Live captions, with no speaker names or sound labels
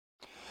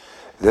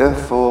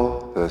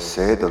Therefore, thus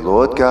saith the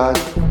Lord God,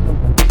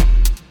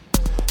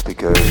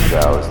 because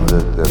thou hast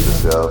lifted up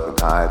thyself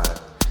in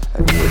height,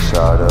 and he has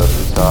shot up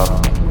the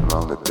top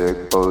among the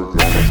thick boughs,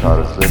 and his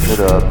heart has lifted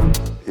up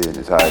in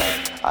his height.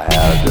 I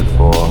have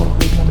therefore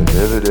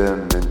delivered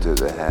him into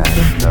the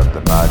hand of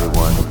the mighty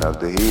one and of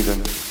the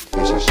heathen.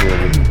 He shall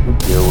surely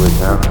deal with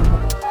him.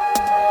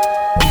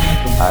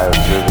 I have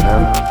driven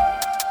him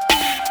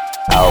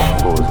out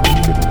for his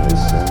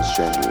wickedness and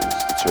strangers,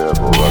 the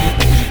terrible of the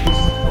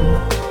nations.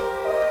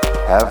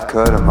 Have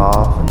cut him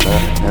off and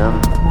left him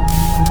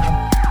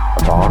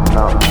upon the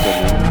mountains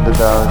and in the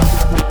valleys.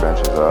 His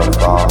branches are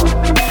fallen,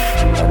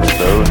 and his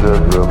boughs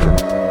are broken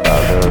by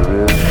the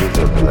rivers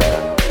of the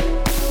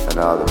land. And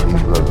all the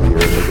people of the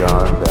earth are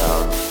gone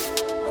down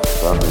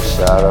from his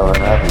shadow and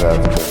have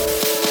left him.